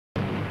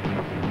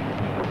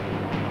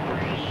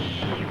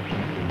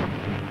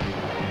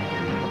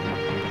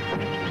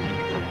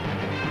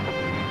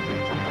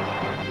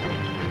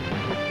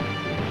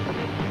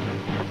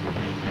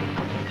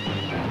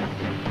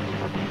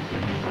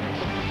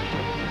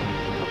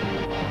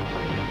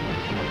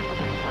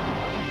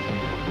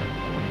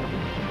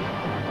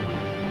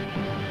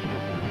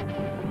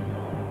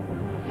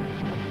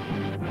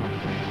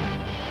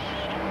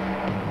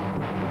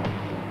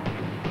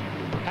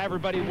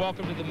everybody.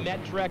 Welcome to the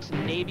Met-Drex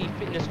Navy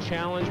Fitness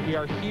Challenge. We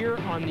are here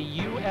on the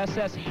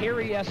USS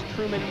Harry S.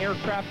 Truman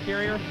aircraft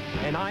carrier,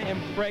 and I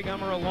am Craig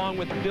Hummer along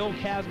with Bill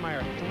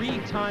Kazmaier,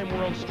 three-time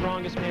World's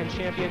Strongest Man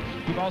champion.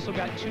 We've also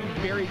got two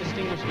very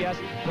distinguished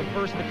guests. The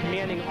first, the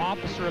commanding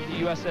officer of the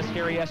USS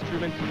Harry S.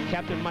 Truman,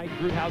 Captain Mike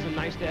Gruthausen.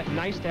 Nice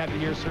to have you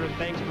here, sir.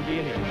 Thanks for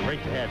being here.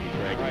 Great to have you,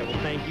 Craig. All right,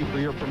 well, thank you for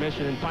your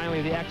permission. And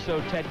finally, the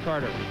XO, Ted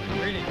Carter.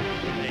 Greetings.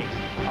 Thanks.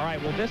 All right,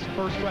 well, this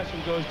first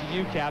question goes to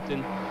you,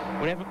 Captain.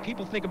 Whenever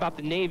people think about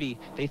the Navy,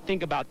 they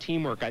think about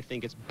teamwork. I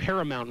think it's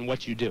paramount in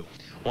what you do.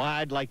 Well,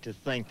 I'd like to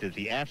think that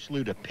the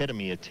absolute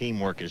epitome of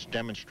teamwork is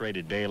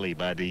demonstrated daily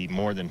by the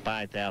more than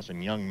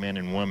 5,000 young men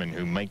and women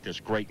who make this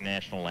great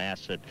national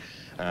asset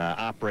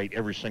operate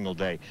every single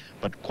day.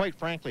 But quite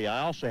frankly, I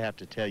also have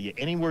to tell you,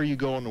 anywhere you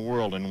go in the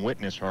world and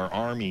witness our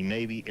Army,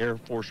 Navy, Air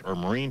Force, or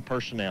Marine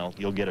personnel,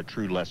 you'll get a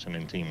true lesson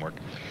in teamwork.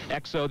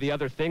 XO, the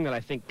other thing that I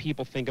think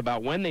people think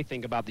about when they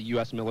think about the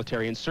U.S.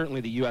 military, and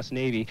certainly the U.S.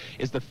 Navy,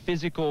 is the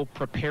physical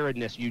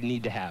preparedness you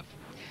need to have.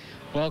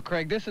 Well,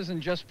 Craig, this isn't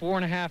just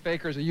 4.5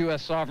 acres of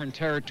U.S. sovereign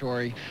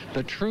territory.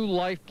 The true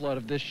lifeblood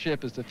of this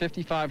ship is the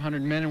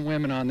 5,500 men and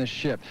women on this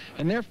ship,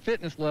 and their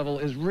fitness level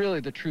is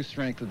really the true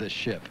strength of this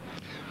ship.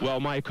 Well,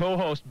 my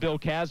co-host, Bill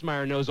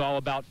Kazmaier, knows all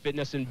about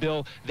fitness, and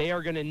Bill, they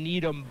are going to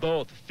need them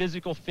both,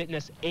 physical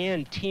fitness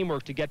and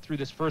teamwork, to get through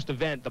this first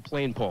event, the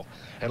plane pull.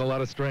 And a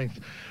lot of strength.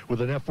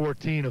 With an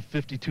F-14 of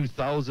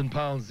 52,000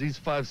 pounds, these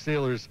 5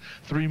 sailors,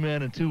 3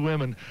 men and 2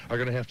 women, are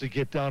going to have to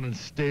get down and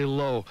stay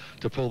low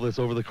to pull this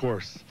over the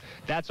course.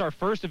 That's our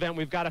first event.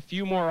 We've got a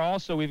few more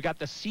also. We've got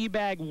the sea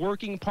bag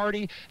working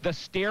party, the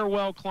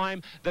stairwell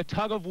climb, the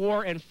tug of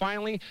war, and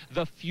finally,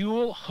 the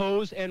fuel,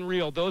 hose, and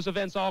reel. Those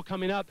events all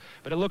coming up,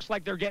 but it looks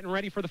like they're getting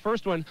ready for the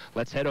first one.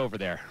 Let's head over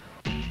there.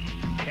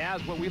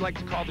 As what we like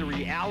to call the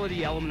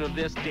reality element of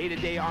this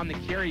day-to-day on the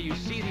carrier. You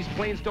see these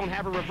planes don't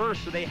have a reverse,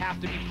 so they have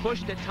to be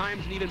pushed at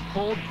times and even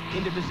pulled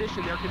into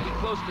position. There can be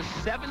close to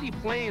 70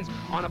 planes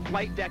on a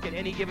flight deck at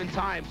any given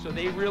time, so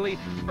they really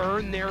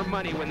earn their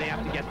money when they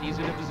have to get these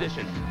into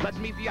position. Let's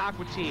meet the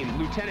Aqua team.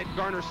 Lieutenant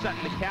Garner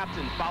Sutton, the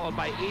captain, followed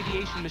by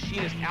aviation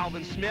machinist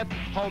Alvin Smith,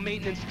 hull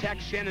maintenance tech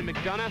Shannon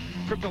McDonough,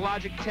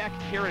 cryptologic tech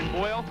Karen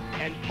Boyle,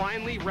 and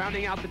finally,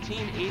 rounding out the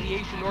team,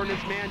 aviation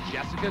ordnance man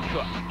Jessica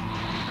Cook.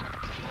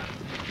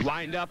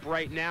 Lined up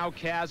right now,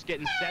 Kaz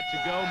getting set to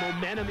go.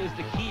 Momentum is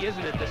the key,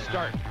 isn't it, to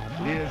start?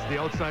 It is. The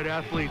outside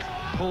athletes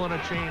pulling a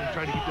chain,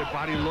 trying to keep their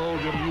body low,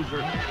 be able to use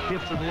their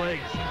hips and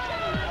legs.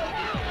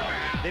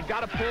 They've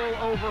got to pull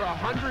over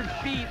 100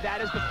 feet.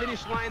 That is the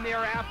finish line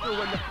thereafter.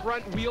 When the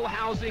front wheel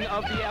housing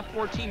of the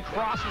F-14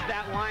 crosses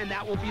that line,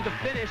 that will be the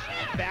finish.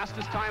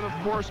 Fastest time, of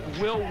course,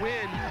 will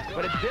win.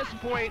 But at this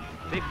point,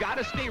 they've got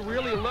to stay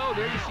really low.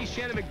 There you see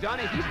Shannon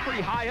McDonough. He's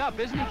pretty high up,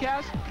 isn't he,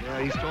 Kaz?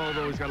 Yeah, he's tall,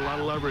 though. He's got a lot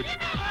of leverage.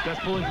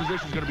 Best pulling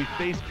position is going to be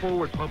face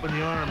forward, pumping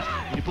the arms.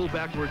 When you pull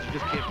backwards, you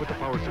just can't put the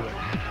power to it.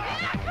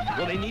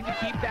 Well, they need to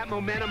keep that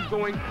momentum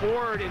going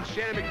forward, and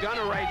Shannon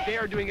McDonough right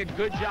there doing a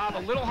good job. A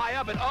little high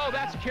up, and oh,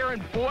 that's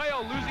Karen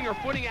Boyle losing her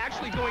footing,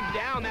 actually going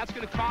down. That's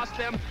going to cost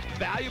them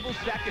valuable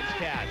seconds,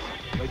 Kaz.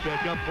 Right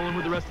back up, pulling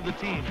with the rest of the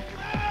team.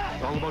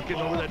 It's all about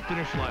getting over that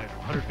finish line.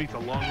 100 feet's a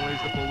long ways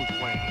to pull this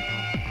plane.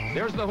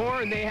 There's the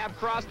horn. They have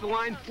crossed the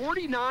line.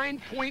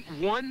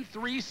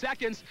 49.13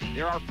 seconds.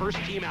 They're our first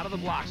team out of the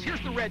blocks. Here's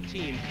the red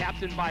team,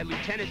 captained by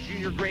Lieutenant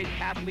Junior Grade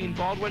Kathleen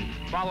Baldwin,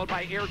 followed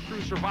by Air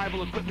Crew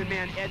Survival Equipment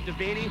Man Ed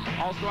Devaney.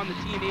 Also on the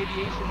team,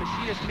 Aviation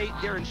Machinist Mate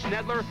Darren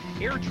Schnedler,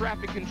 Air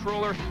Traffic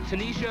Controller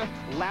Tanisha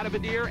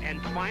Ladavadier, and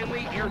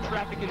finally, Air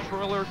Traffic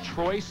Controller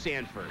Troy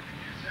Sanford.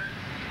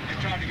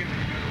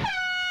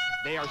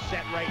 They are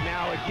set right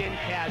now. Again,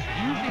 Kaz,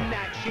 using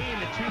that chain,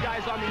 the 2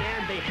 guys on the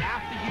end, they have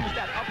to use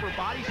that upper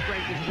body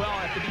strength as well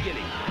at the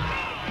beginning.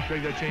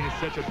 Craig, that chain is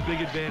such a big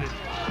advantage.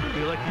 If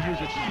they like to use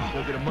it,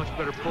 they'll get a much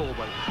better pull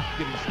by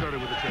getting started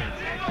with the chains.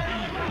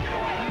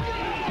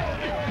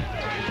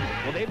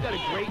 Well, they've done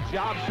a great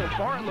job so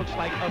far, it looks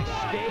like, of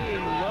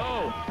staying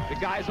low. The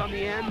guys on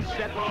the end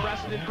set the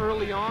precedent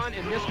early on,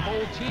 and this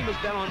whole team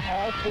has been on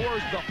all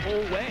fours the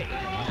whole way.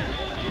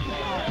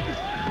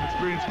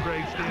 Experience,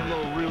 Craig, staying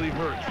low really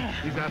hurts.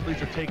 These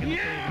athletes are taking the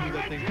pain and move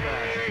that thing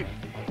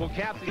fast. Well,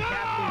 Captain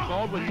Kathleen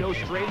Baldwin, no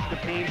stranger to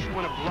pain. She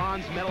won a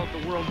bronze medal at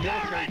the World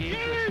Military Games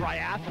for the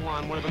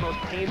triathlon, one of the most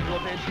painful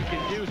events you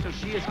can do. So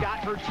she has got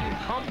her team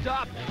pumped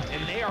up,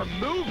 and they are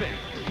moving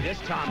this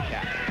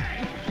Tomcat.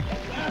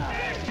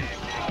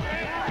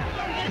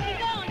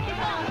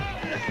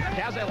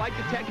 Kaz, I like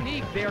the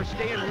technique. They are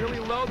staying really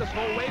low this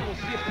whole way. We'll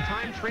see if the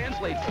time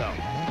translates, though.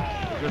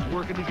 Just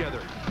working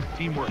together.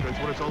 Teamwork, that's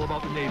what it's all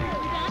about in the Navy.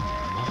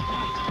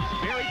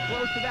 Very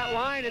close to that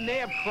line, and they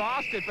have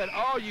crossed it, but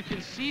oh, you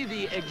can see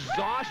the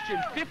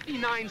exhaustion.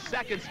 59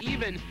 seconds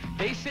even.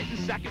 They sit in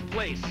second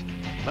place.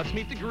 Let's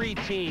meet the green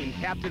team,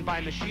 captained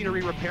by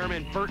machinery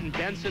repairman Burton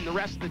Benson. The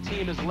rest of the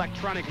team is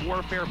electronic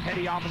warfare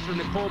petty officer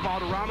Nicole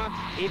Balderrama,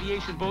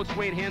 aviation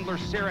boatswain handler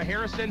Sarah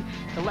Harrison,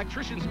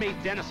 electrician's mate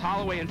Dennis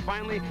Holloway, and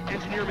finally,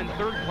 engineerman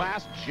third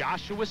class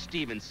Joshua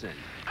Stevenson.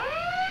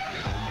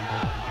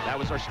 That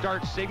was our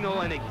start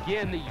signal, and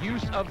again, the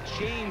use of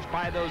change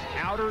by those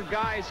outer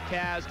guys,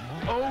 Kaz,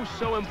 oh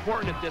so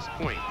important at this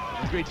point.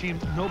 This great team,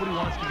 nobody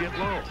wants to get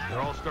low.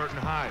 They're all starting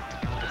high.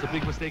 That's a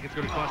big mistake it's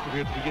going to cost them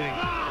here at the beginning.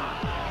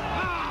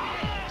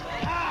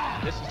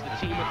 This is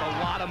the team with a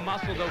lot of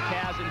muscle, though,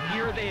 Kaz, and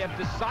here they have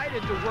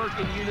decided to work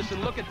in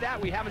unison. Look at that.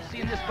 We haven't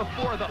seen this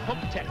before, the hook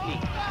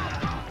technique.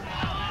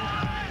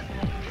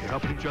 They're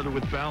helping each other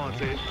with balance,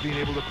 being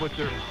able to put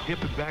their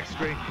hip and back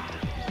strength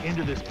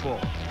into this pull.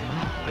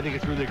 I think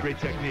it's really a great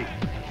technique.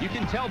 You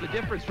can tell the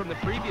difference from the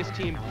previous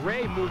team.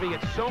 Gray moving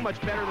it so much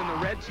better than the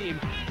red team.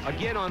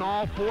 Again, on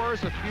all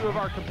fours, a few of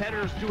our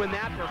competitors doing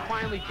that. They're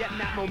finally getting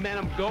that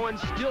momentum going,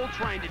 still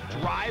trying to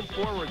drive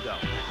forward, though.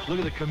 Look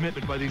at the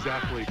commitment by these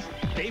athletes.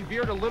 They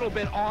veered a little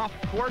bit off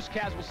course,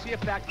 Kaz. We'll see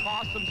if that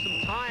costs them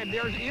some time.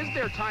 There is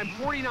their time,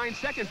 49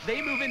 seconds.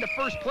 They move into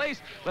first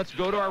place. Let's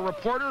go to our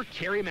reporter,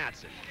 Carrie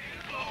Matson.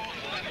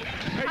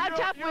 How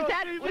tough was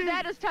that? Was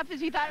that as tough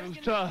as you thought it was?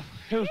 Tough.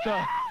 It was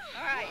tough.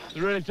 All right. It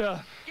was really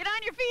tough. Get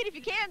on your feet if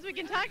you can so we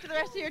can talk to the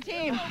rest of your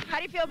team. How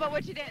do you feel about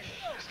what you did?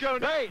 Let's go.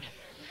 Great.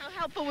 How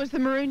helpful was the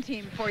Maroon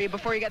team for you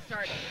before you got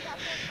started?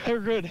 They were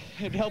good.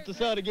 It helped us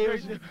out. It gave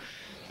us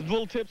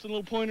little tips and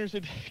little pointers.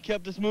 It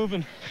kept us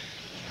moving.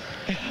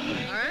 All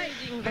right.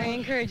 Very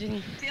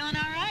encouraging. Feeling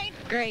all right?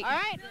 Great. All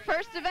right.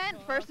 First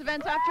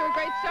event's off to a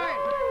great start.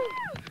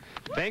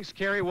 Thanks,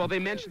 Carrie. Well, they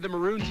mentioned the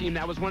Maroon team.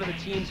 That was one of the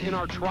teams in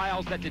our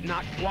trials that did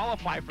not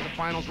qualify for the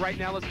finals. Right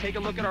now, let's take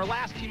a look at our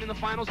last team in the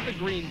finals, the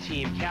green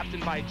team,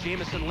 captained by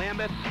Jamison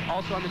Lambeth.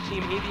 Also on the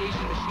team,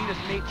 aviation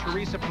machinist mate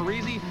Teresa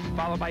Parisi,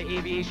 followed by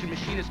aviation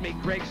machinist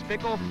mate Greg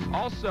Spickle.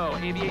 Also,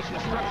 aviation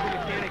structure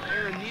mechanic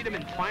Aaron Needham,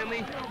 and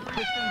finally,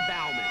 Kristen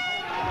Bauman.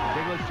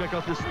 Okay, let's check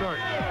out this start.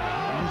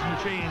 They're using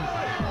the chains.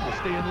 They're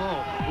staying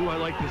low. Ooh, I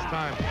like this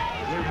time.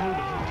 They're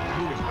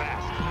moving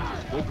fast.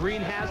 Well,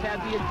 green has had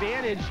the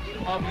advantage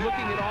of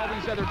looking at all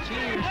these other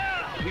teams.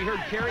 We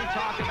heard Carrie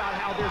talk about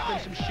how there's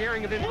been some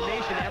sharing of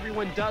information.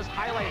 Everyone does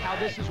highlight how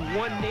this is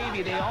one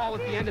Navy. They all,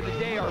 at the end of the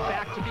day, are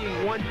back to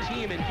being one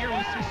team. And here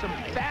we see some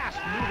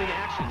fast-moving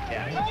action,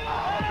 Kaz.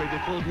 Okay,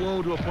 they pulled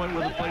low to a point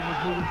where the plane was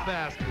moving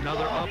fast, and now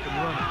they're up and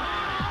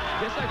running.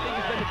 This, I think,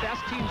 has been the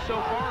best team so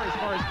far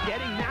as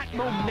getting that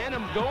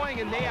momentum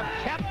going, and they have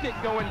kept it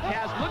going,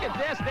 Kaz. Look at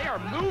this. They are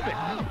moving.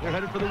 They're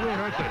headed for the win,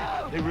 aren't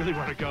they? They really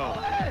want to go.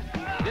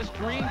 This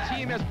green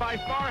team has by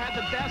far had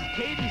the best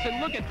cadence, and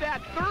look at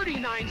that,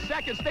 39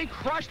 seconds. They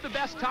crushed the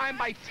best time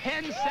by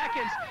 10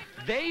 seconds.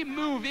 They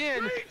move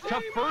in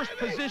to first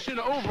position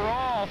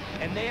overall,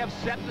 and they have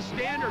set the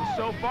standard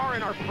so far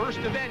in our first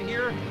event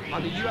here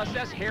on the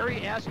USS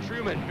Harry S.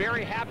 Truman.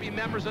 Very happy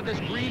members of this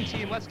green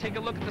team. Let's take a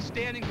look at the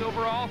standings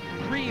overall.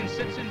 Green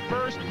sits in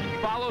first,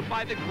 followed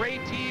by the gray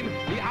team,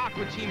 the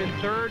aqua team in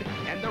third,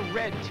 and the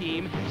red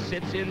team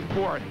sits in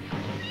fourth.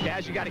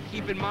 Guys, you got to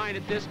keep in mind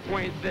at this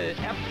point, the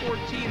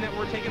F-14 that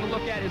we're taking a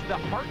look at is the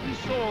heart and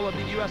soul of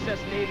the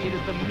USS Navy. It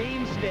is the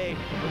mainstay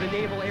for the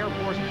Naval Air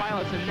Force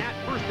pilots, and that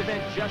first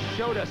event just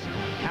showed us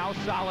how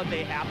solid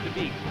they have to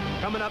be.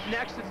 Coming up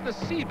next, it's the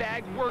Sea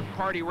Bag Work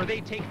Party, where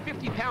they take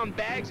 50-pound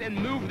bags and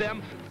move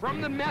them from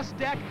the mess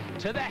deck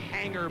to the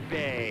hangar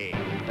bay.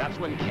 That's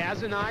when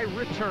Kaz and I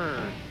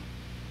return.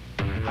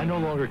 I no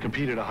longer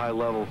compete at a high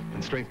level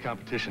in strength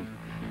competition,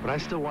 but I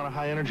still want a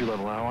high energy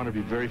level, and I want to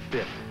be very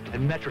fit.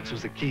 And metrics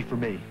was the key for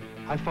me.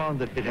 I found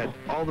that it had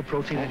all the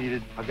protein I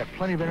needed. I've got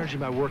plenty of energy in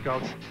my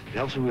workouts. It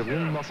helps me with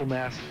lean muscle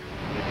mass.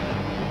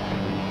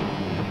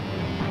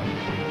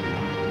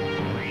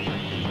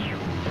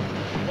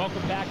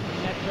 Welcome back to the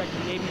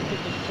NetTrek Navy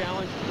Fitness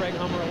Challenge. Greg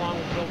Hummer along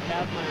with Bill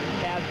Kazmaier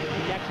and Kaz.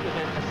 The next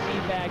event, the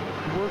Sea Bag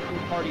Working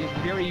Party, is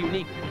very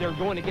unique. They're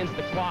going against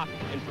the clock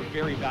and for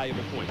very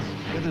valuable points.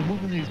 And they're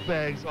moving these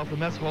bags off the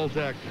mess hall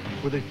deck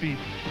where they feed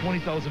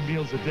 20,000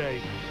 meals a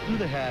day, through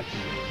the hatch,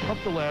 up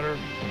the ladder,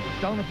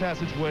 down the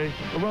passageway,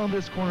 around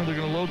this corner. They're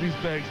going to load these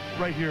bags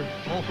right here,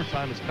 all for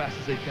time, as fast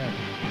as they can.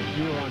 If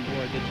you were on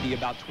board, it'd be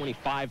about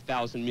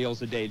 25,000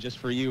 meals a day just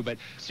for you. But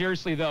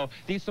seriously, though,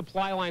 these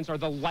supply lines are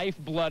the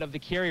lifeblood of the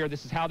carrier.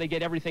 This is how they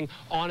get everything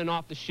on and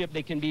off the ship.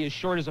 They can be as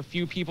short as a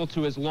few people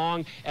to as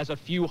long as a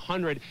few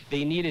hundred.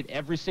 They need it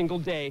every single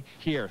day.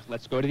 Here,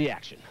 let's go to the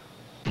action.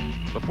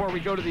 Before we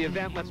go to the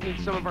event, let's meet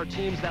some of our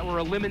teams that were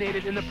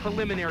eliminated in the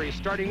preliminaries,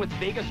 starting with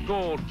Vegas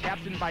Gold,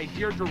 captained by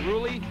Deirdre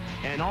Ruley,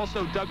 and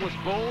also Douglas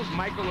Bowles,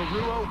 Michael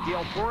Aruo,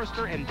 Gail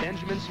Forrester, and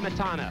Benjamin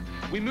Smetana.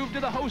 We move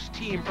to the host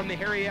team from the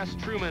Harry S.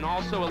 Truman,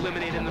 also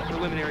eliminated in the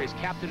preliminaries,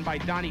 captained by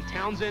Donnie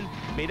Townsend,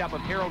 made up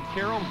of Harold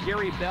Carroll,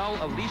 Gary Bell,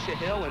 Alicia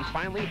Hill, and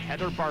finally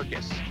Heather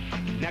Barkus.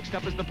 Next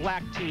up is the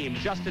black team.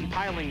 Justin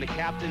Piling, the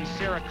captain,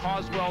 Sarah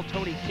Coswell,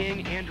 Tony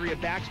King, Andrea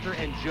Baxter,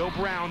 and Joe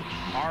Brown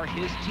are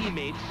his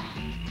teammates.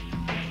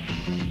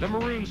 The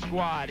Maroon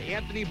Squad,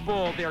 Anthony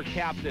Bull, their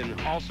captain.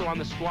 Also on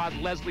the squad,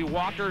 Leslie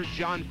Walker,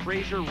 John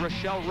Frazier,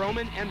 Rochelle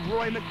Roman, and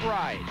Roy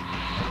McBride.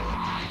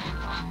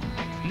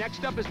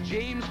 Next up is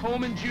James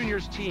Holman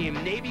Jr.'s team,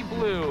 Navy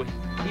Blue.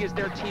 He is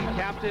their team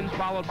captain,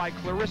 followed by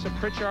Clarissa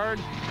Pritchard,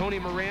 Tony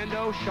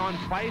Mirando, Sean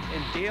Fife,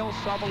 and Dale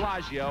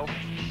Savalagio.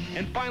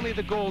 And finally,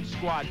 the gold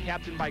squad,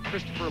 captained by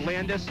Christopher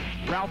Landis,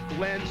 Ralph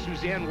Glenn,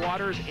 Suzanne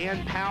Waters,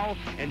 Ann Powell,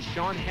 and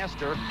Sean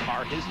Hester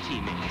are his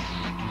teammates.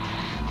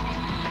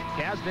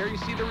 Kaz, there you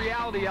see the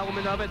reality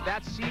element of it.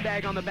 That sea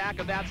bag on the back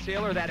of that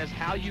sailor, that is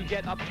how you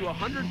get up to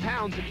 100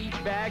 pounds of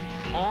each bag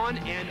on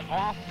and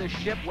off the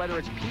ship, whether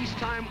it's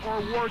peacetime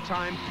or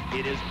wartime.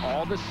 It is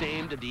all the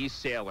same to these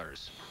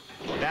sailors.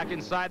 Back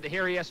inside the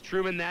Harry S.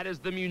 Truman, that is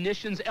the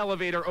munitions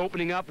elevator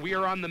opening up. We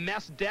are on the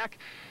mess deck.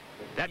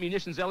 That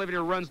munitions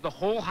elevator runs the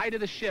whole height of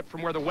the ship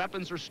from where the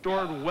weapons are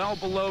stored well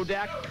below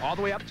deck all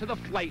the way up to the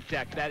flight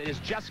deck. That is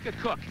Jessica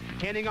Cook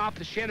handing off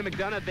to Shannon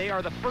McDonough. They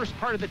are the first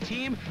part of the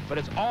team, but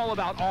it's all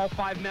about all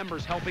 5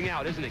 members helping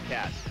out, isn't it,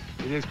 Kaz?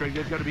 It is, Craig.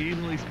 They've got to be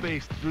evenly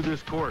spaced through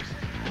this course.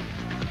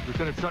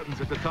 Lieutenant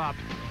Sutton's at the top.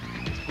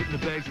 He's putting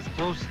the bags as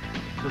close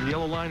to the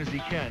yellow line as he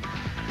can.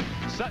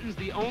 Sutton's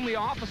the only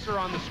officer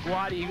on the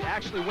squad. He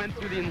actually went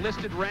through the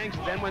enlisted ranks,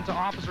 then went to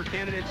officer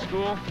candidate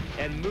school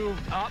and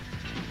moved up.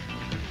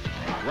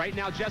 Right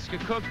now, Jessica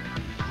Cook,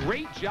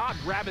 great job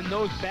grabbing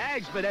those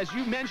bags, but as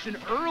you mentioned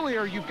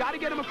earlier, you've got to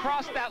get them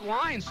across that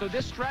line, so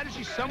this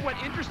strategy is somewhat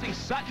interesting.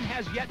 Sutton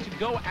has yet to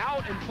go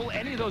out and pull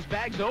any of those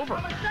bags over.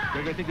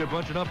 Greg, I think they're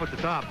bunching up at the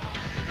top.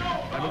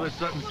 I know that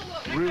Sutton's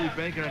really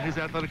banking on his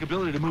athletic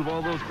ability to move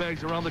all those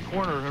bags around the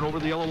corner and over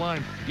the yellow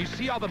line. You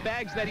see all the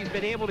bags that he's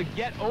been able to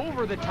get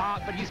over the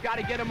top, but he's got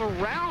to get them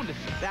around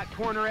that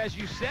corner, as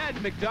you said.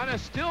 McDonough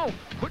still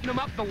putting them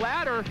up the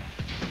ladder.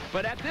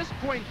 But at this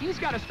point, he's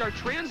got to start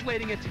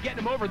translating it to get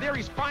him over there.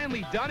 He's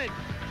finally done it,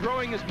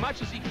 throwing as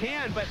much as he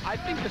can, but I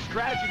think the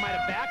strategy might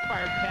have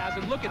backfired,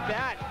 Kaz, and look at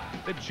that.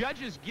 The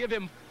judges give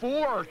him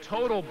 4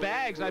 total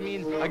bags. I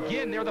mean,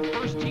 again, they're the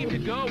first team to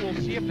go. We'll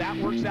see if that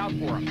works out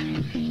for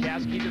them.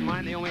 Kaz, keep in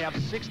mind, they only have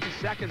 60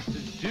 seconds to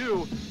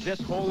do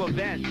this whole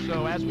event.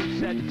 So as we've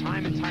said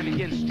time and time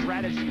again,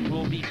 strategy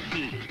will be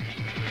key.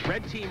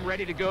 Red team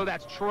ready to go.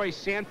 That's Troy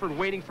Sanford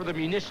waiting for the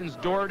munitions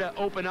door to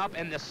open up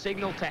and the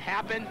signal to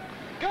happen.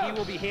 He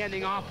will be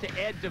handing off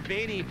to Ed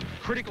Devaney.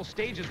 Critical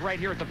stages right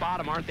here at the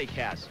bottom, aren't they,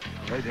 Kaz?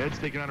 Ed's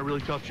taking on a really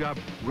tough job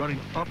running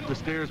up the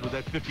stairs with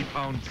that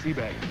 50-pound sea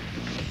bag.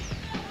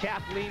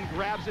 Kathleen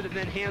grabs it and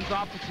then hands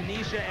off to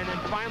Tanisha, and then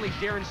finally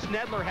Darren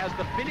Snedler has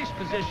the finish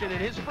position in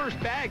his first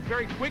bag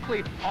very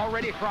quickly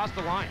already across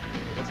the line.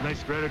 That's a nice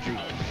strategy.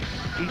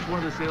 Each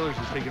one of the sailors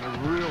is taking a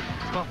real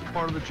tough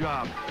part of the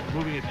job,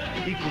 moving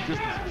at equal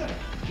distances.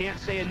 Can't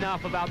say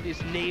enough about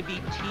this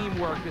Navy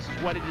teamwork. This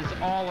is what it is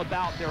all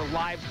about. Their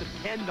lives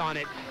depend on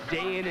it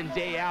day in and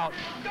day out.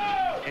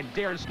 And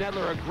Darren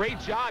Snedler, a great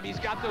job. He's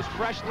got those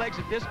fresh legs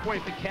at this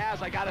point. The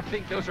Kaz, I got to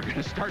think those are going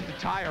to start to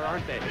tire,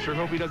 aren't they? I sure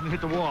hope he doesn't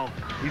hit the wall.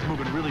 He's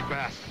moving really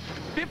fast.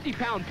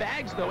 50-pound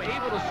bags, though,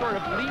 able to sort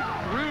of leap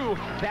through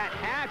that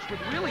hatch with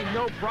really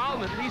no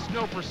problem, at least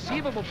no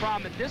perceivable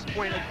problem at this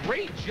point. A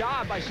great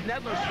job by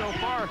Snedler so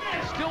far,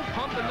 still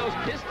pumping those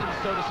pistons,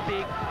 so to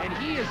speak, and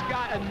he has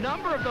got a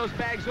number of those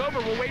bags over.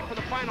 We'll wait for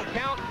the final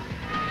count.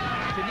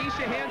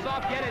 Tanisha hands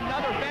off yet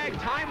another bag.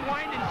 Time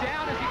winding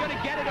down. Is he going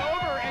to get it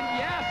over? And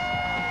yes,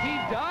 he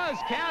does.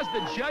 Kaz,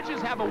 the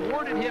judges have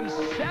awarded him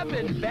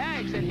 7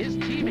 bags, and his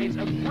teammates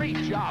a great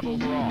job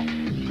overall.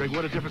 Craig,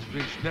 what a difference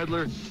between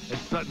Snedler and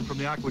Sutton from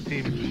the Aqua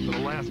team for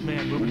the last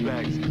man moving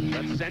bags.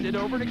 Let's send it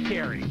over to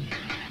Carrie.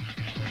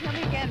 Tell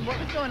me again, what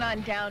was going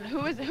on down? Who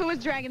was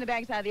dragging the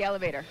bags out of the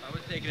elevator? I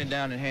was taking it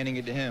down and handing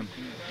it to him.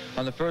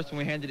 On the first one,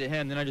 we handed it to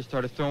him, then I just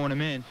started throwing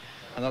them in.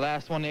 On the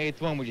last one, the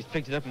 8th one, we just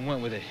picked it up and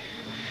went with it.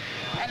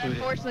 And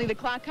unfortunately, the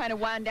clock kind of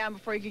wound down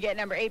before you could get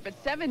number 8,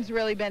 but 7's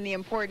really been the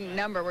important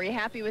number. Were you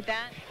happy with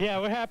that? Yeah,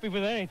 we're happy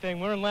with anything.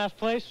 We're in last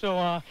place,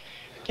 so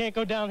can't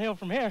go downhill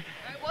from here.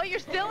 Well, you're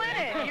still in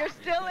it. You're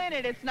still in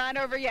it. It's not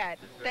over yet.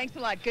 Thanks a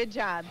lot. Good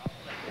job.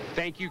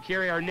 Thank you,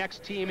 Carrie. Our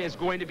next team is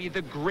going to be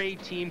the gray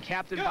team,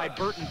 captained by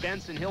Burton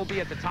Benson. He'll be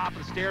at the top of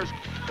the stairs.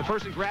 The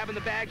person grabbing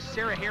the bag,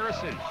 Sarah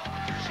Harrison.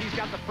 She's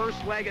got the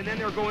first leg, and then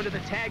they're going to the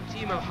tag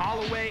team of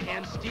Holloway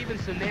and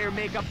Stevenson. They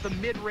make up the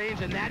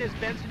mid-range, and that is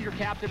Benson, your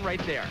captain,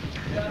 right there.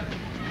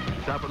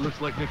 Top, it looks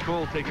like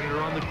Nicole taking it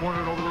around the corner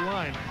and over the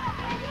line.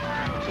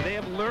 So they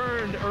have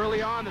learned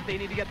early on that they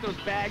need to get those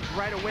bags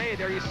right away.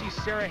 There you see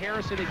Sarah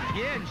Harrison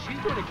again. She's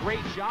doing a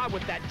great job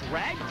with that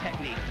drag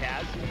technique,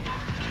 Kaz.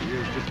 She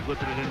is just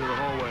flipping it into the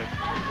hallway.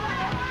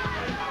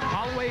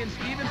 Holloway and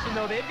Stevenson,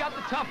 though, they've got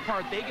the tough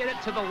part. They get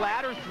it to the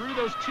ladder through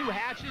those 2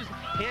 hatches,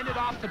 hand it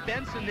off to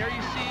Benson. There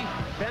you see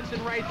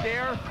Benson right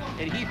there,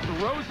 and he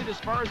throws it as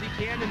far as he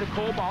can to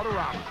Nicole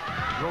Balderrama.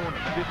 Throwing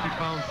a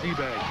 50-pound sea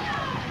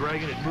bag,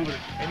 dragging it, moving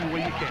it any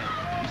way you can.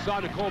 You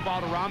saw Nicole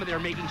Balderrama there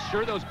making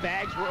sure those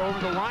bags were over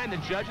the line. The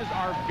judges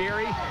are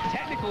very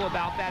technical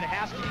about that. It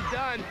has to be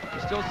done.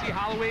 You still see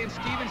Holloway and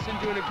Stevenson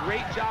doing a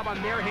great job on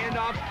their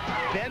handoffs.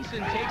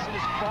 Benson takes it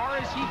as far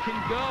as he can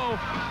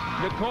go.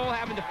 Nicole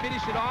having to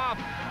finish it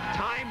off.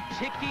 Time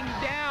ticking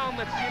down.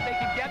 Let's see if they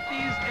can get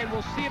these, and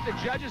we'll see if the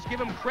judges give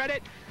them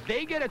credit.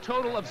 They get a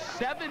total of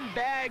 7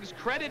 bags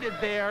credited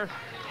there.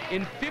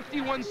 In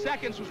 51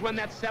 seconds was when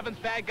that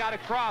 7th bag got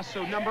across,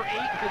 so number 8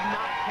 did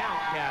not count,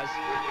 Kaz.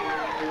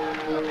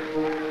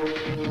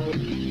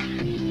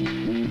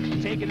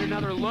 Taking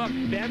another look,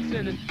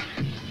 Benson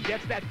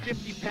gets that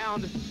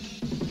 50-pound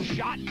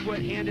shot put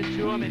handed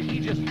to him, and he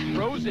just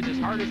throws it as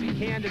hard as he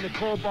can to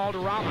Nicole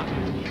Balderrama.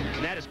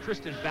 And that is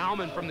Kristen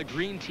Bauman from the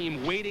green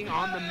team waiting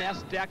on the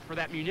mess deck for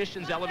that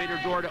munitions elevator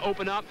door to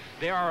open up.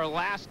 They are our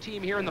last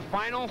team here in the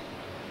final.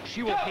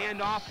 She will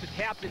hand off to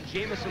Captain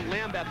Jamison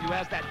Lambeth, who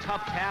has that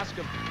tough task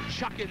of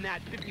chucking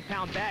that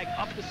 50-pound bag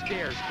up the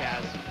stairs,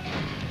 Kaz.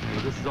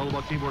 Well, this is all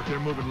about teamwork. They're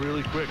moving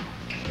really quick.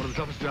 One of the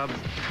toughest jobs,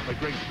 like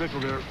Greg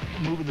Spickle, they're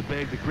moving the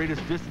bag the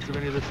greatest distance of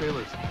any of the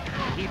sailors.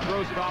 He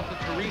throws it off to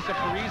Teresa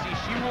Parisi.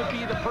 She will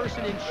be the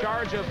person in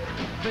charge of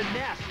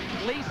finesse,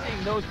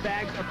 placing those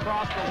bags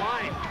across the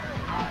line.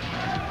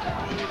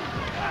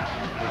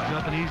 There's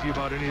nothing easy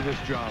about any of this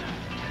job.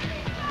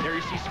 There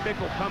you see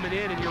Spickle coming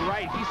in, and you're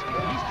right. He's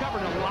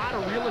covering a lot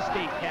of real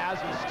estate, Kaz,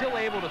 and still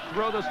able to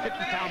throw those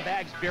 50-pound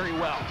bags very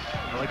well.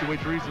 I like the way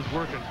Teresa's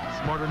working.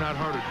 Smarter, not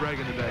harder,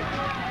 dragging the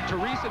bag.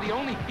 Teresa, the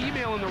only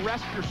female in the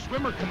rescue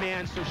swimmer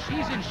command, so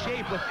she's in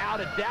shape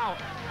without a doubt.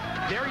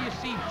 There you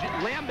see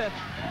Lambeth.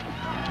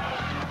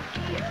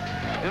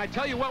 And I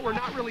tell you what, we're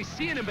not really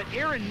seeing him, but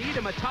Aaron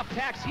Needham, a tough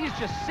tax, he's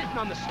just sitting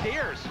on the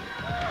stairs,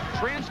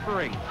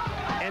 transferring.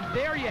 And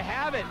there you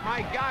have it.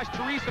 My gosh,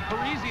 Teresa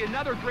Parisi,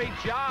 another great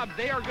job.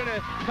 They are going to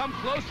come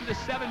close to the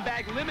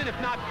 7-bag limit, if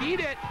not beat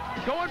it.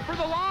 Going for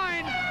the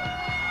line.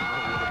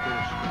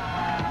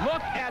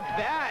 Look at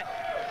that.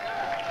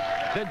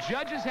 The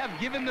judges have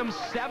given them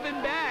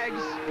 7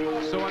 bags.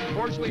 So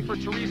unfortunately for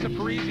Teresa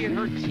Parisi and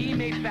her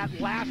teammates, that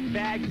last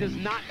bag does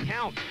not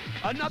count.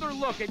 Another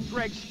look at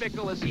Greg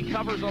Spickle as he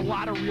covers a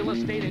lot of real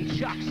estate and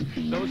chucks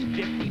those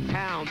 50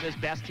 pounds as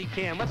best he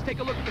can. Let's take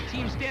a look at the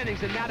team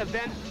standings in that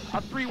event.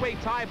 A 3-way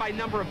tie by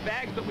number of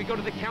bags, but we go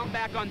to the count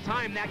back on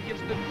time. That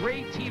gives the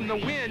gray team the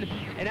win.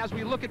 And as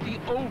we look at the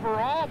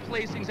overall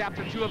placings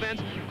after 2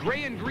 events,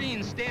 gray and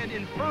green stand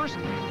in first,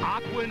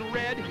 aqua and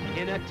red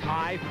in a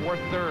tie for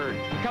third.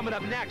 Coming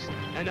up next,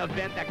 an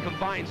event that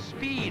combines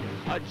speed,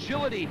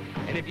 agility,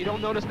 and if you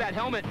don't notice that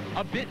helmet,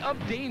 a bit of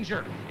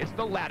danger. It's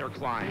the ladder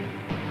climb.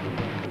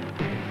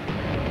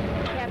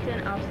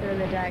 Captain, officer of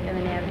the deck, and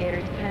the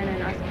navigator depend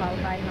on us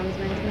qualified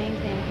helmsmen to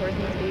maintain course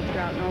and speed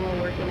throughout normal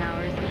working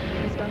hours,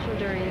 and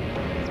during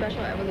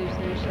special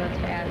evolutions such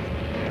as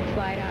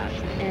flight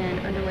ops and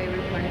underway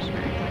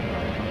replenishment.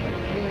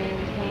 We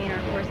maintain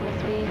our course and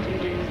speed due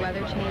to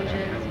weather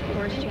changes,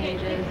 course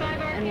changes,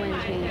 and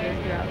wind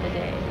changes throughout the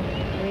day.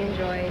 We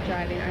enjoy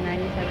driving our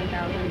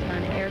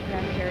 97,000-ton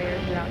aircraft carrier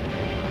throughout the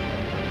day.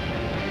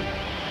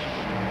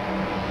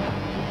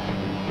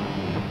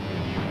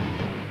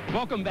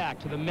 Welcome back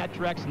to the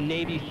Metrex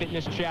Navy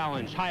Fitness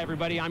Challenge. Hi,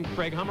 everybody. I'm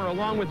Craig Hummer,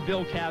 along with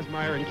Bill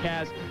Kazmaier. And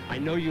Kaz, I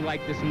know you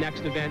like this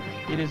next event.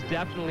 It is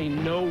definitely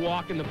no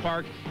walk in the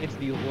park. It's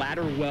the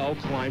ladder well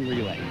climb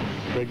relay.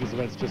 Craig, this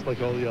event's just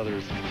like all the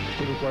others.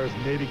 It requires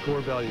Navy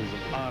core values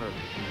of honor,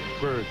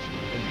 courage,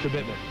 and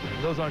commitment.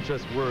 And those aren't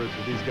just words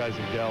with these guys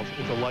and gals.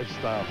 It's a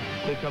lifestyle.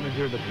 They come in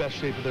here in the best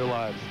shape of their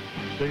lives.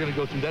 They're going to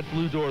go through that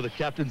blue door, the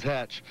captain's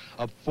hatch,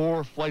 up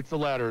 4 flights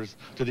of ladders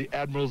to the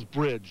Admiral's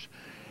Bridge,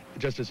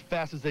 just as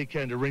fast as they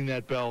can to ring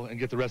that bell and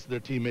get the rest of their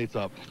teammates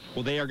up.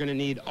 Well, they are going to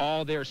need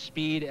all their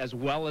speed as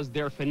well as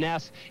their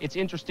finesse. It's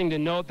interesting to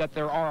note that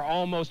there are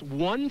almost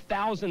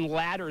 1,000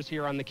 ladders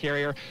here on the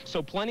carrier,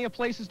 so plenty of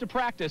places to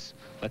practice.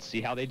 Let's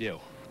see how they do.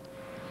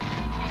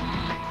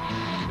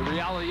 The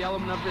reality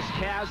element of this,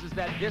 Kaz, is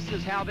that this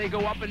is how they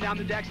go up and down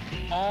the decks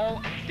all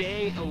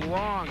day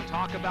long.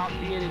 Talk about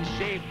being in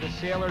shape. The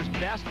sailor's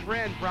best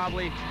friend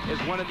probably is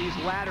one of these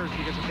ladders,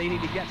 because if they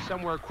need to get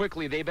somewhere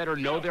quickly, they better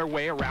know their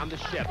way around the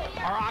ship.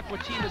 Our aqua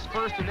team is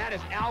first, and that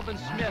is Alvin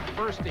Smith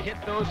first to hit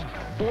those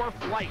 4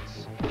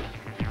 flights.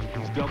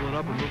 He's doubling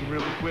up and moving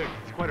really quick.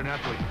 He's quite an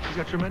athlete. He's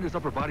got tremendous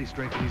upper body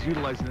strength, and he's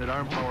utilizing that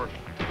arm power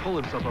to pull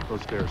himself up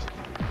those stairs.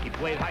 He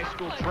played high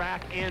school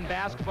track and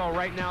basketball,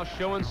 right now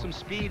showing some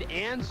speed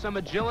and some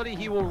agility.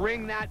 He will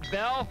ring that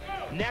bell.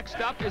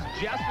 Next up is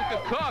Jessica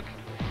Cook.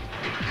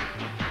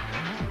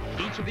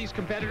 Each of these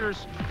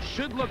competitors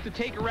should look to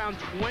take around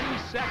 20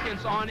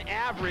 seconds on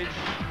average.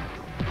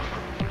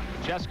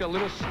 Jessica, a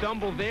little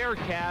stumble there,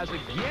 Kaz.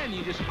 Again,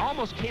 you just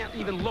almost can't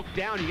even look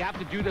down. You have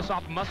to do this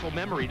off muscle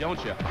memory,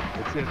 don't you?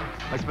 That's it.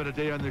 I spent a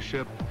day on this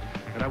ship,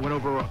 and I went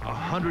over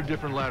 100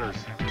 different ladders.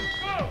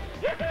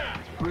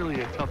 It's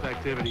really a tough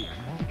activity.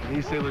 And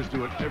these sailors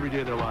do it every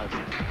day of their lives.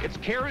 It's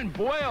Karen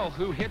Boyle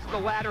who hits the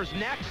ladders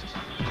next.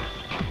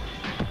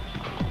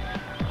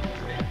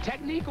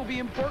 Technique will be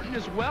important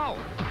as well.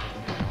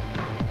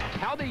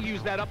 How they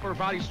use that upper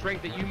body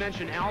strength that you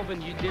mentioned,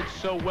 Alvin, you did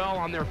so well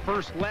on their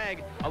first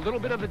leg. A little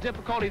bit of a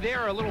difficulty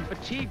there, a little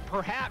fatigue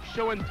perhaps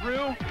showing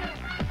through.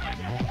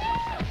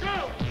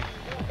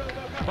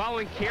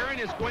 Following Karen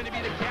is going to be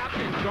the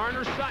captain,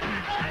 Garner Sutton.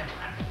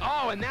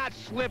 Oh, and that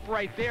slip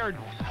right there,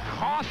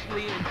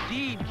 costly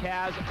indeed,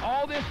 Kaz.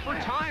 All this for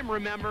time,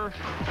 remember.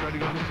 He's trying to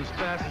go just as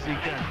fast as he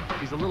can.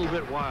 He's a little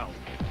bit wild.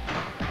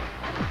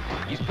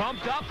 He's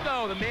pumped up,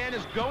 though. The man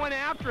is going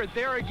after it.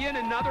 There again,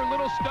 another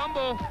little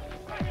stumble.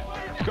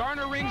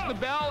 Garner rings the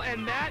bell,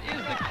 and that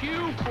is the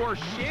cue for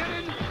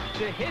Shannon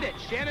to hit it.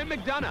 Shannon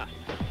McDonough.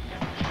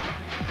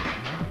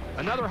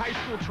 Another high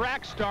school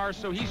track star,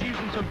 so he's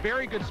using some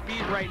very good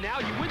speed right now.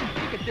 You wouldn't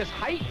think at this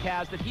height,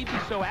 Kaz, that he'd be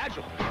so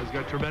agile. He's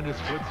got tremendous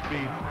foot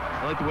speed.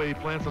 I like the way he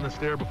plants on the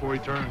stair before he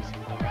turns.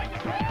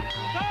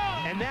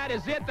 And that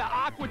is it. The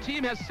Aqua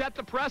team has set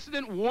the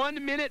precedent.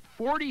 1 minute,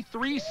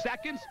 43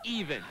 seconds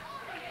even.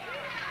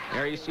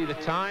 There you see the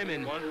time,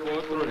 and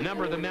a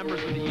number of the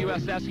members of the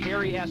USS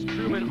Harry S.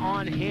 Truman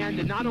on hand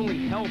to not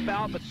only help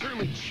out, but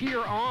certainly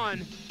cheer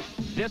on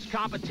this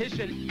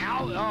competition.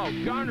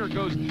 Garner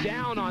goes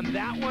down on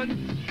that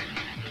one.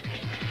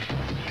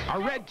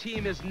 Our red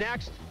team is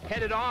next,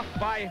 headed off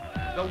by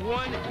the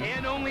one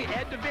and only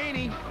Ed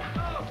Devaney.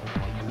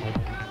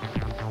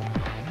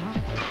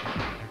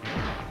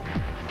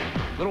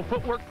 Little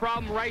footwork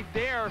problem right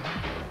there.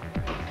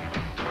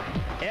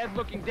 Ed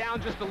looking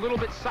down just a little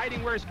bit,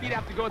 sighting where his feet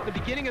have to go at the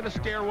beginning of the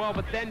stairwell,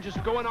 but then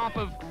just going off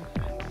of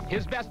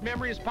his best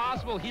memory as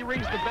possible. He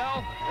rings the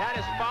bell. That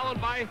is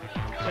followed by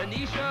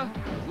Tanisha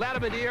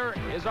Ladamadir,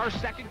 is our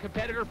second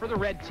competitor for the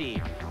red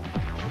team.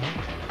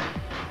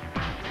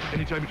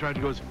 Anytime you try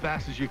to go as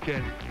fast as you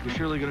can, you're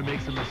surely going to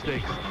make some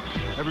mistakes.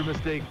 Every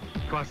mistake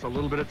costs a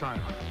little bit of time.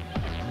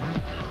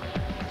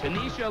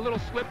 Tanisha, a little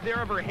slip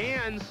there of her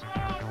hands,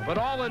 but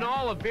all in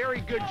all, a very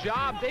good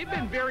job. They've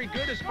been very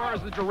good as far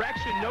as the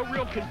direction, no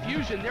real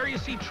confusion. There you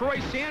see Troy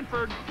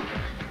Sanford,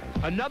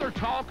 another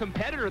tall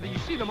competitor that you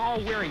see them all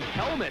wearing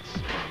helmets,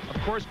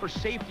 of course, for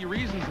safety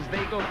reasons as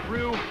they go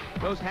through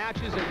those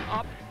hatches and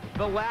up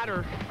the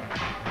ladder.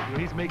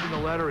 When he's making the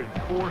ladder in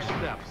 4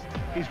 steps,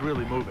 he's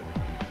really moving.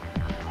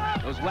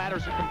 Those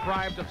ladders are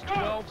comprised of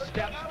 12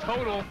 steps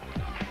total.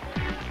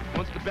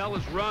 Once the bell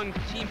is rung,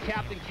 team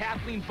captain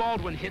Kathleen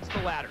Baldwin hits the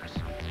ladders.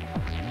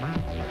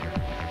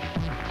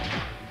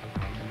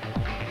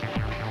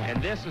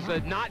 And this is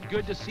not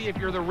good to see if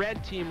you're the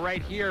red team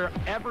right here.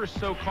 Ever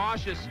so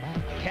cautious.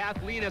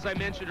 Kathleen, as I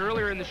mentioned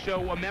earlier in the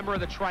show, a member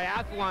of the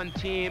triathlon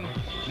team.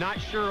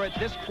 Not sure at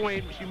this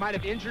point, she might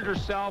have injured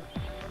herself.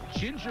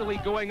 Gingerly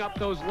going up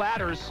those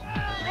ladders.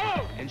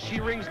 And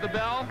she rings the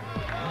bell.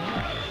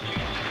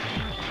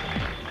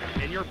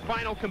 And your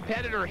final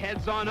competitor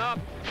heads on up.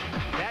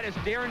 That is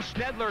Darren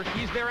Schnedler.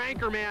 He's their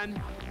anchor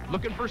man,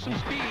 looking for some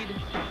speed.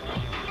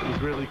 He's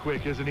really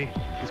quick, isn't he?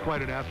 He's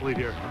quite an athlete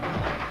here.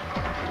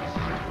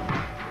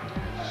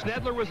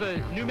 Schnedler was a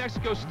New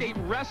Mexico State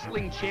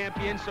wrestling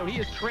champion, so he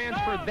has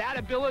transferred that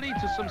ability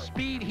to some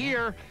speed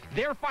here.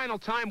 Their final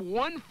time,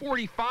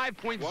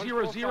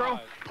 1:45.00,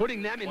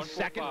 putting them in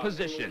second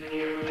position.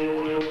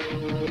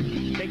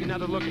 Take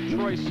another look at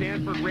Troy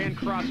Sanford, ran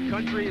cross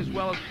country as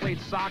well as played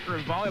soccer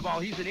and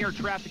volleyball. He's an air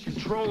traffic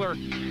controller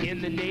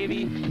in the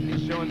Navy and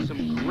showing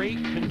some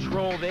great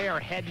control there,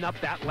 heading up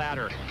that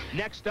ladder.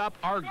 Next up,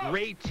 our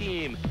gray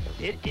team.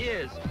 It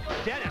is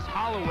Dennis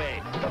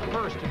Holloway, the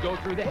first to go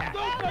through the hatch.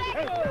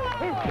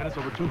 Dennis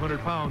over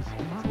 200 pounds.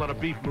 That's a lot of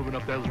beef moving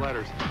up those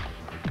ladders.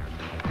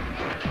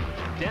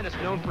 Dennis,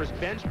 known for his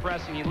bench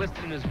pressing, he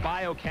listed in his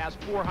bio, Kaz,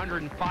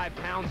 405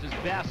 pounds is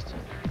best.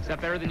 Is that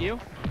better than you?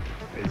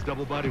 It's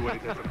double body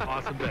weight. That's an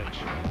awesome bench.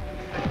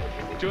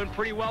 Doing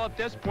pretty well at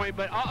this point,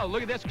 but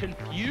look at this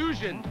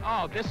confusion.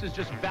 Oh, this is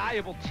just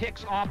valuable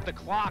ticks off the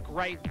clock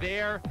right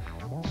there.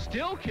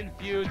 Still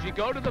confused. You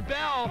go to the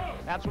bell.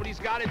 That's what he's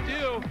got to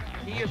do.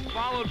 He is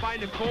followed by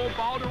Nicole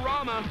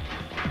Balderrama.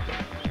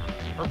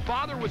 Her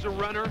father was a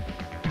runner,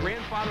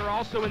 grandfather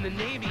also in the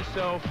Navy,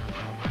 so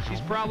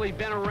she's probably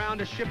been around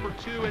a ship or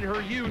two in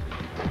her youth.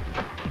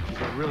 She's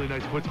got really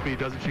nice foot speed,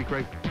 doesn't she,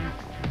 Craig?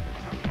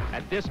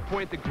 At this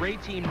point, the gray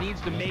team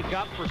needs to make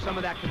up for some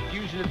of that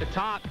confusion at the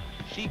top.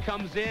 She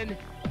comes in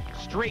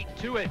straight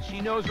to it. She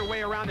knows her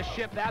way around the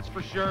ship, that's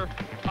for sure.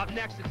 Up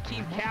next, it's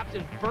team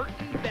captain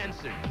Burton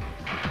Benson.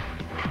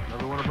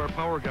 Another one of our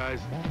power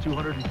guys,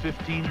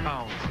 215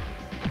 pounds.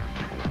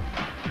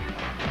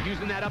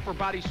 Using that upper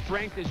body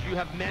strength, as you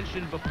have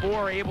mentioned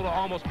before, able to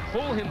almost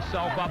pull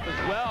himself up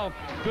as well.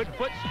 Good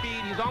foot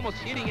speed. He's almost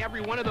hitting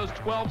every one of those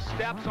 12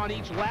 steps on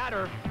each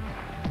ladder.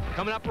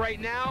 Coming up right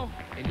now,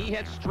 and he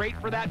heads straight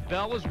for that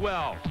bell as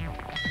well.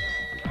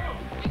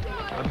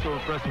 I'm so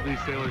impressed with these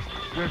sailors.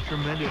 They're in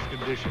tremendous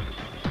condition.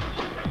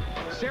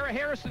 Sarah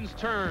Harrison's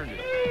turn.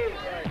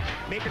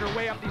 Making her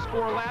way up these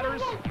 4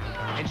 ladders,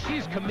 and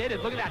she's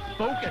committed. Look at that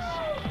focus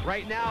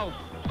right now.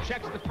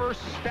 Checks the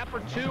first step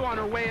or 2 on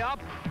her way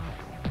up.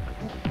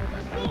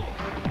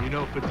 You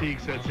know fatigue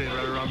sets in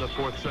right around the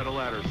 4th set of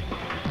ladders.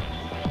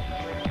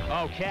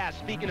 Oh, Cass,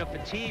 speaking of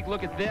fatigue,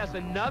 look at this.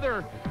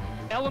 Another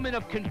element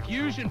of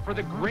confusion for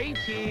the gray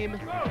team.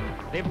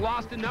 They've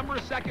lost a number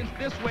of seconds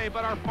this way,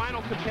 but our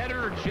final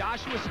competitor,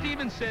 Joshua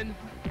Stevenson.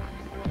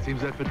 It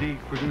seems that fatigue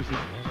produces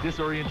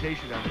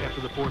disorientation after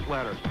the 4th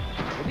ladder.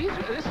 Well,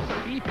 this is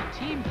a beefy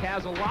team,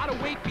 Kaz. A lot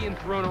of weight being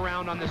thrown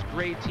around on this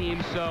gray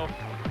team, so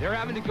They're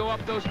having to go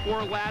up those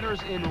 4 ladders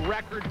in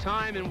record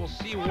time, and we'll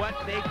see what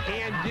they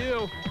can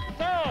do.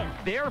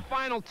 Their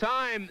final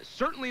time,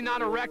 certainly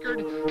not a record,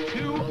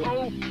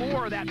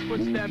 2:04. That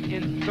puts them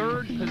in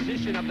 3rd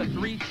position of the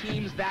 3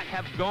 teams that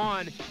have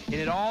gone. And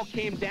it all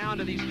came down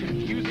to these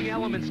confusing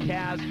elements,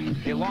 Kaz.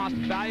 They lost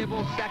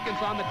valuable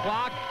seconds on the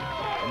clock,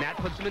 and that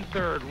puts them in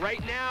 3rd.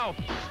 Right now,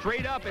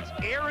 straight up, it's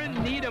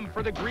Aaron Needham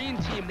for the green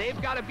team.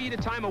 They've got to beat a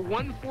time of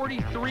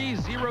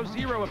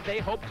 1:43.00 if they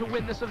hope to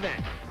win this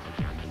event.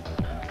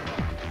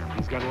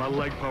 He's got a lot of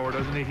leg power,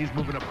 doesn't he? He's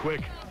moving up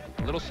quick.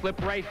 A little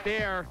slip right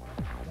there.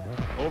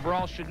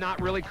 Overall, should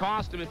not really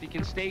cost him if he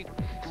can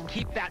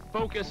keep that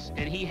focus,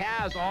 and he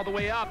has all the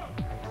way up.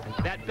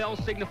 That bell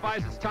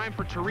signifies it's time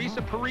for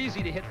Teresa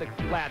Parisi to hit the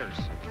ladders.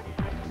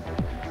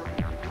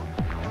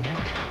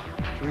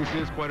 Teresa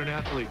is quite an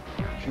athlete.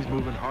 She's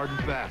moving hard and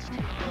fast.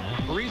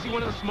 Parisi,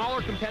 one of the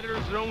smaller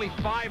competitors at only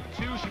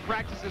 5'2". She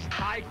practices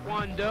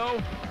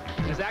Taekwondo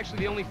and is actually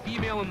the only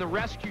female in the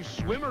rescue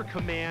swimmer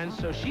command,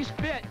 so she's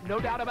fit, no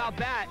doubt about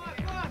that.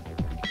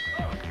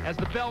 As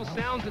the bell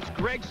sounds, it's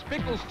Greg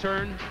Spickle's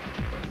turn.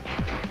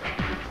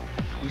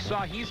 We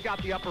saw he's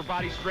got the upper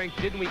body strength,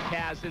 didn't we,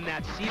 Kaz, in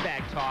that sea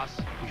bag toss?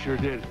 He sure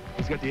did.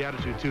 He's got the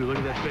attitude, too. Look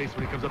at that face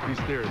when he comes up these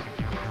stairs.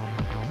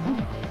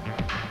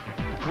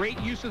 Great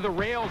use of the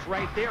rails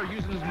right there,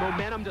 using his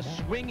momentum to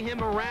swing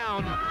him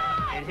around,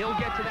 and he'll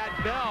get to that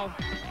bell.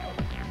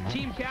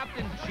 Team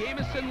captain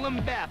Jamison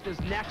Lembeth is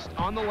next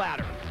on the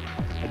ladder.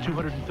 At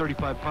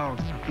 235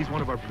 pounds, he's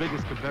one of our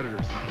biggest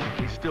competitors.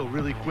 He's still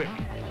really quick.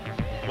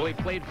 Well, he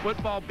played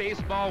football,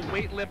 baseball,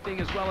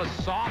 weightlifting, as well as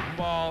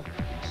softball.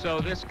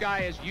 So this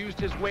guy has used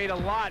his weight a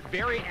lot.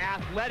 Very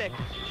athletic.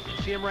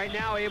 See him right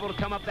now able to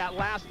come up that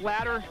last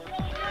ladder.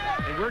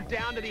 And we're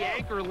down to the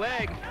anchor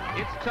leg.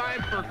 It's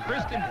time for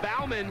Kristen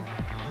Bauman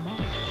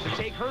to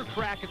take her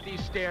crack at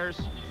these stairs.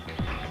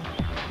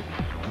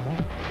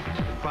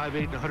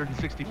 5'8" and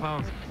 160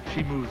 pounds.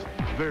 She moves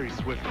very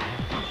swiftly.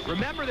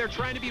 Remember, they're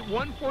trying to beat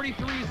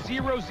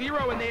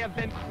 1:43.00, and they have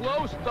been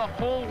close the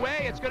whole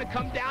way. It's going to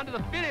come down to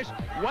the finish.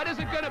 What is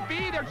it going to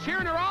be? They're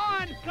cheering her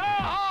on.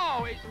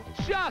 Oh, it's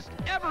just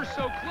ever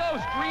so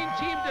close. Green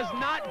team does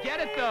not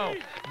get it, though.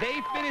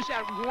 They finish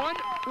at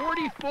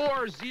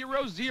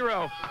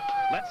 1:44.00.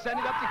 Let's send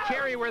it up to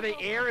Carrie, where the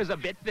air is a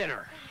bit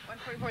thinner.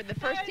 1:44. The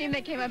first team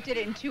that came up did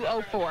it in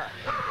 2:04.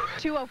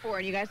 2:04,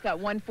 and you guys got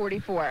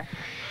 1:44.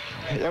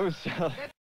 That was